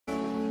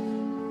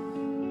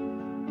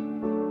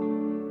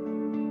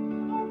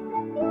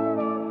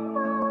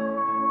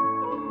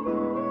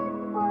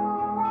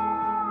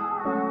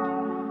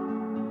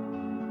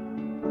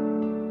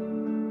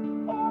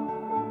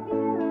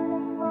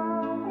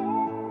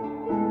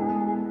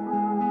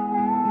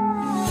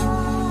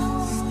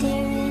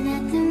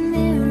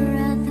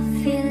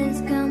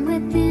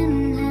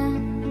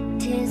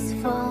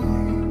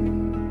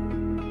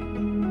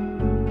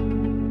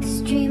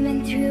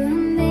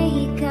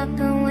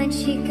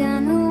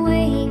gonna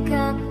wake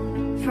up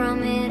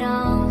from it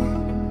all.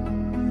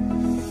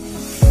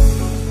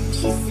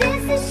 She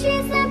says that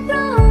she's not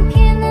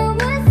broken, the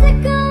words that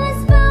go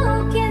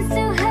unspoken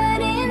still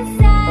hurt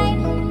inside.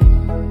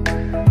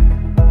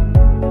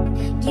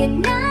 You're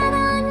not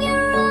on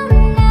your own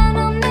now,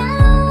 no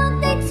matter what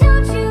they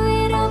told you,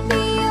 it'll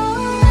be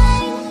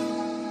alright.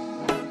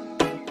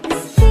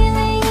 This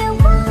feeling it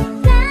won't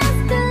last,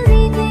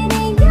 believe it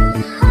in your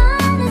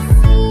heart, I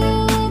see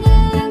it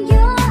in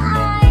your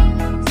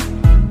eyes.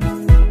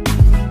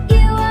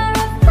 You are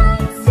a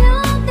fight to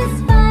this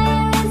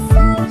fire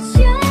inside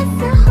you,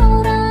 so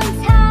hold on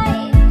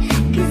tight,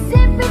 'cause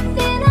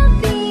everything'll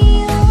be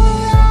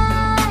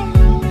alright.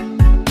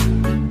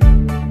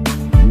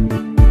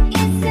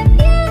 It's a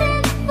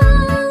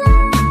beautiful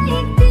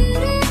life,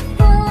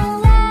 beautiful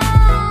life.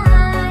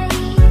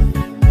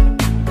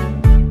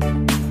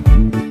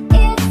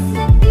 It's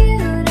a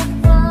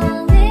beautiful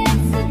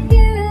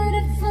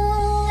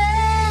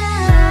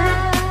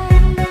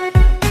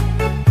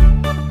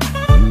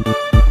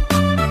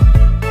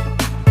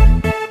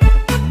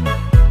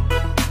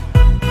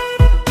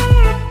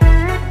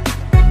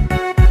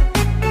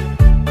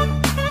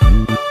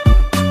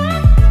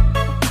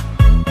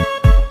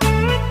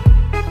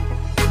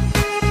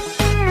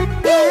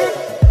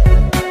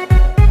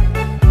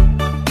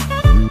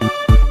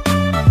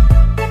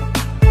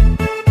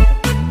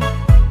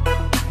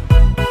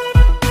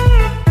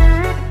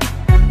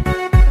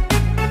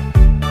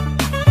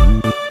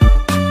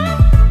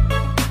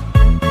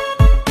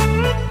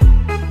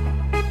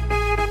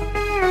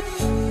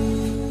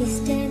You're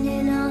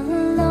standing all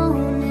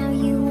alone now,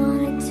 you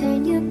wanna turn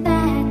your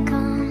back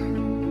on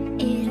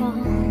it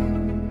all.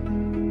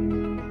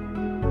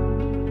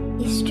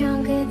 You're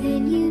stronger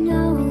than you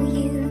know,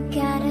 you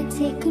gotta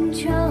take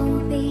control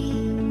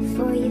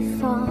before you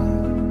fall.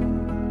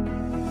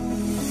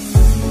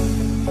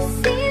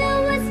 See the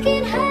words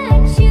can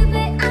hurt you,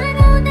 but I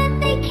know that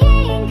they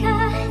can,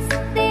 'cause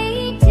they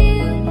do.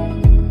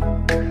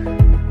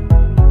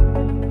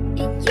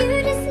 And you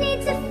just need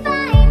to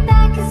fight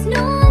back, 'cause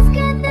no one's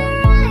got the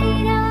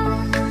right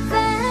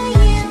over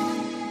you.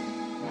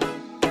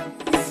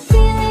 This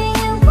feeling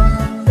it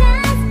won't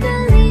last,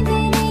 believe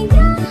it in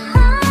your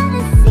heart,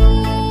 I see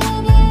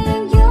it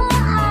in your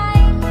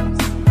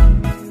eyes.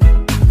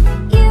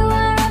 You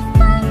are a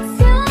fight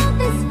to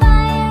this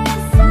fire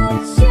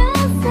inside you,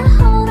 so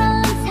hold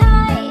on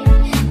tight,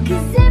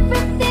 'cause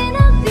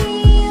everything'll be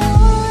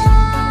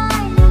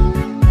alright.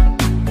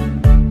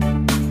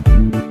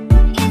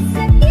 It's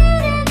a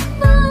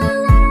beautiful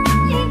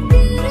life,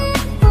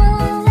 beautiful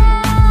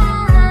life.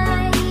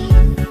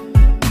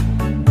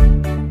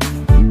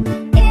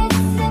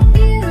 It's a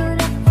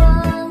beautiful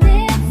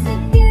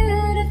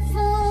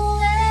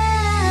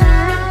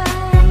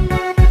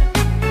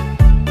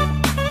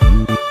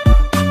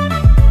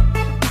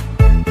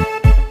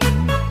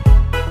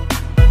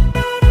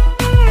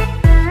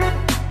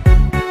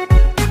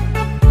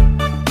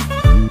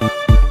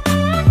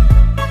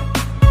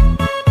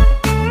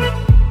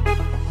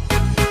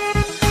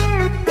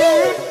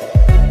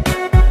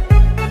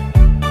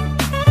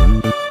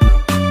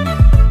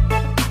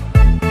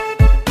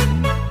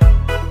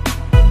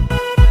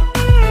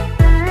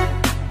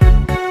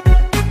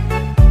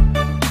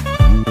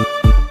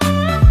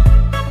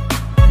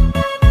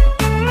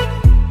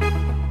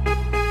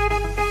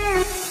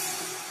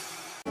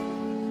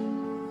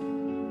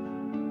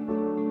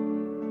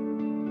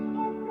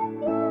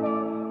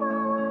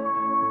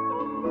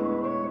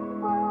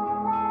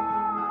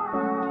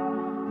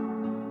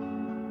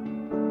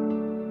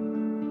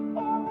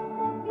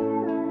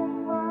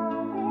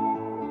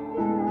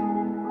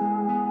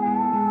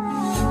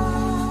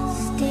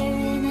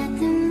Staring at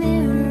the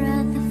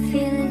mirror, the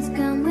feelings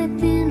come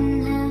within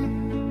her,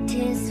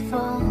 tears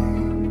fall.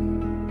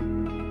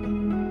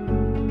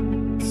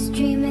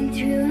 Streaming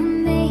through her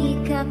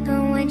makeup,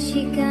 and when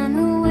she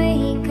gonna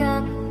wake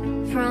up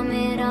from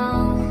it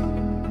all?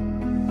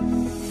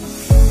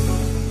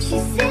 She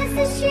says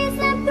that she's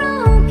not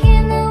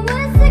broken, the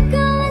words that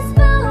go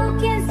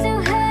unspoken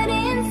still hurt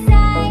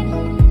inside.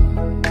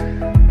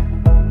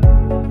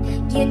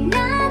 You're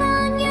not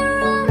on your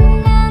own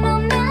now, no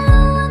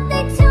matter what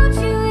they told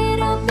you,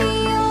 it'll be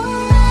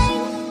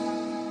alright.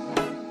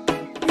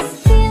 This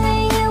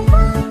feeling it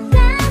won't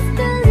last,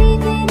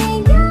 believe it in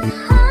your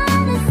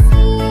heart, I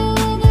see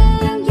it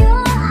in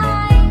your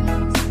eyes.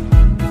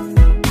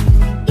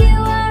 You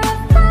are a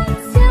fight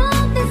to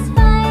this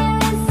fire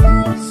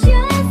inside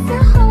you, so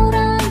hold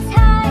on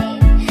tight,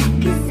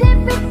 'cause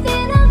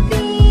everything'll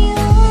be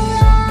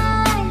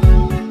alright.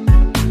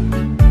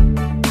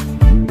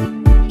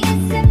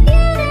 It's a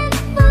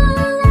beautiful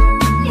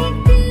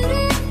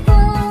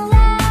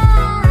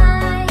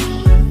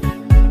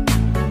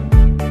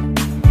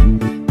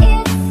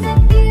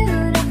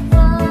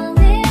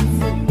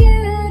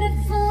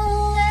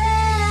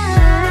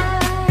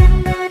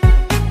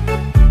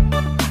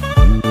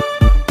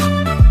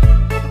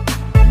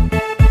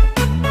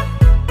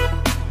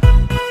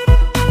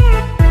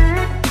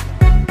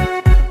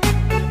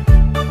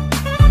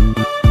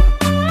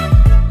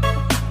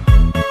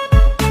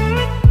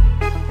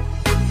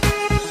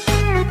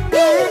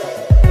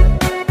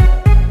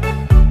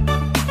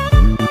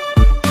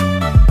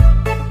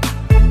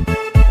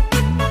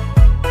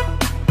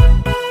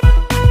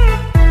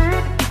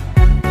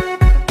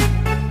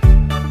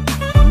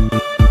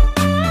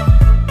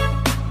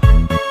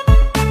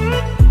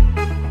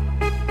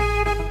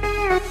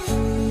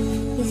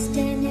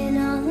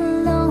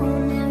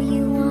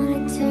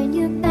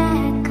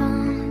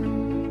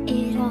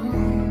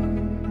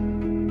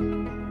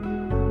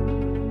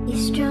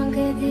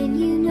stronger than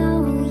you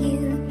know. You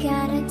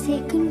gotta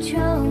take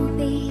control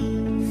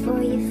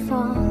before you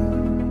fall.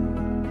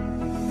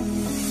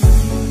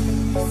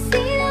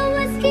 See, the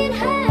words can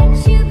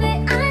hurt you, but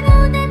I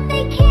know that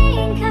they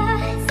can,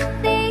 'cause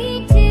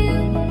they do.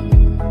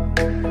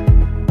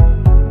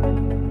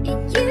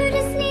 And you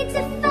just need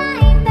to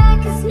fight back,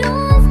 'cause no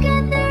one's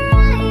got the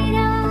right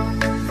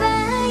over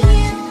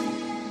you.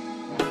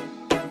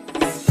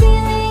 This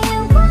feeling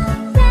it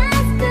won't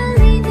last,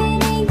 believe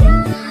it in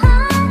your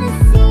heart, I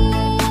see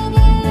it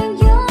in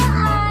your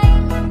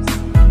eyes.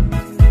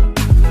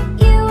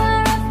 You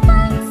are a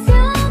fight to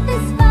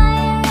this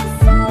fire,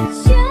 so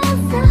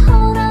just to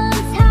hold on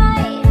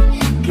tight,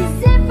 'cause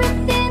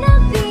everything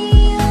will be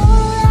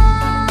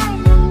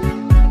alright.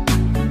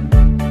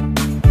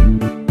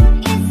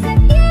 It's a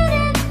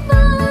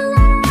beautiful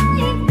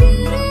life,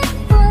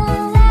 beautiful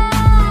life.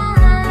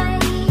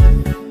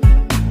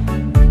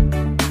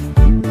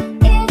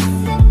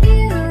 It's a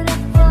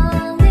beautiful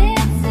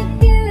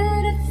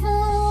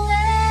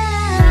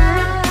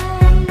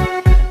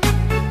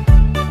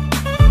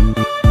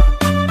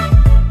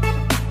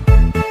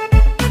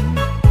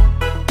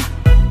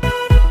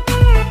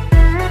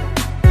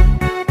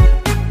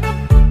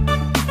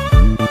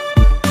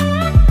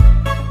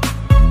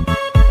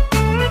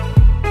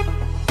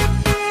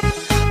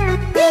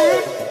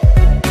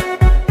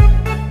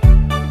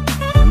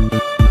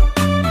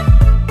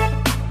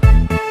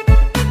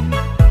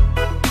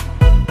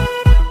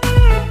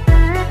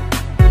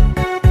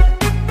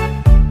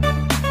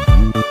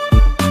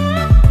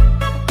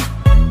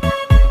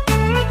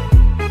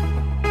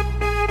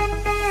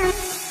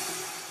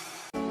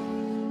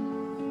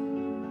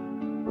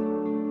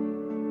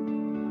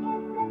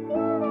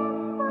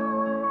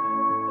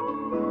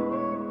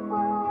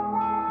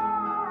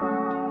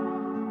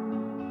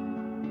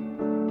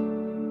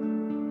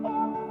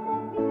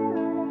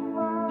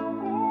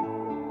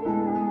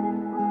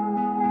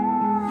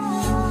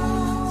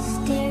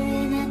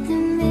staring at the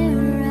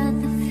mirror,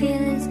 the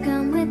feelings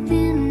come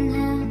within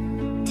her,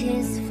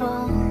 tears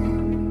fall.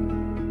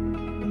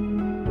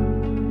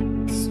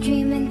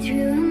 Streaming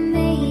through her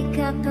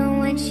makeup, and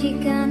when she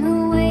gonna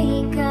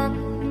wake up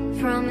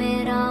from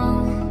it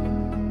all?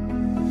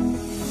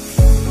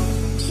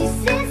 She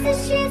says that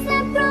she's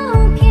not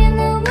broken,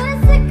 the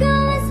words that go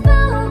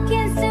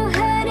unspoken still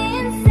hurt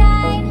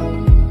inside.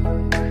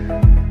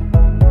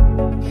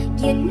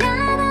 You're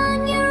not on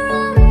your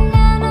own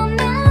now, no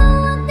matter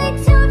what they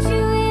told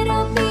you,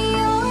 it'll be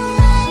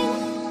alright.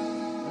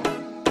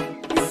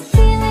 This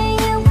feeling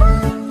it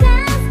won't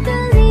last,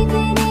 believe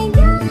it in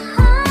your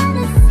heart,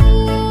 I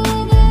see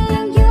it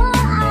in your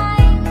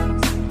eyes.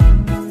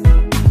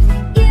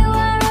 You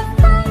are a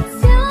fight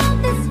to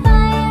this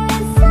fire,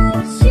 and so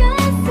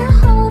just to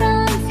hold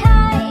on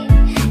tight,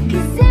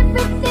 'cause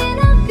everything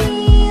will be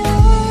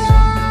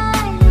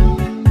alright.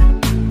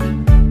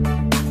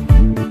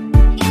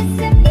 It's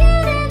a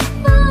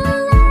beautiful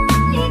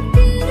life,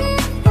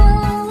 beautiful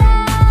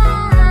life.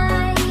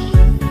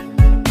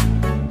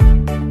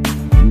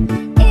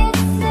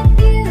 It's a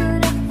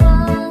beautiful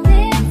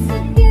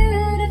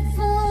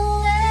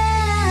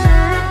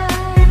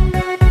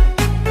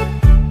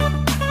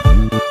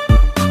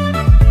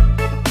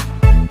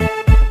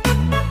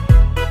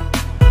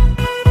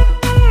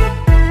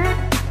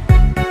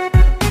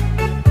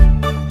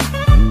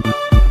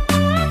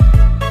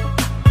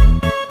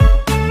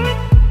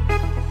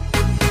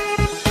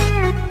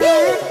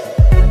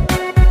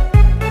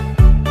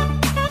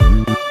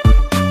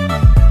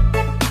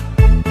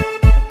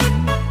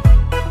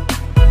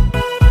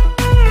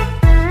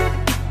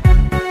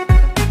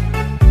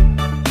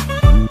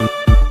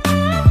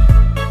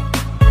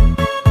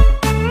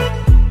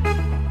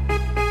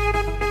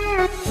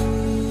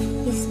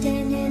You're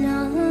standing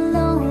all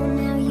alone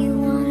now, you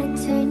wanna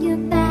turn your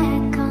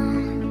back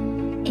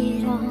on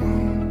it all.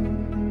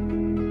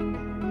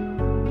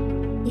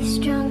 You're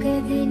stronger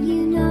than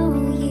you know,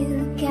 you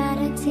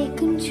gotta take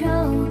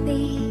control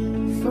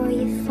before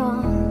you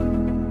fall.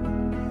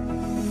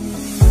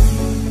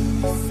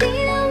 See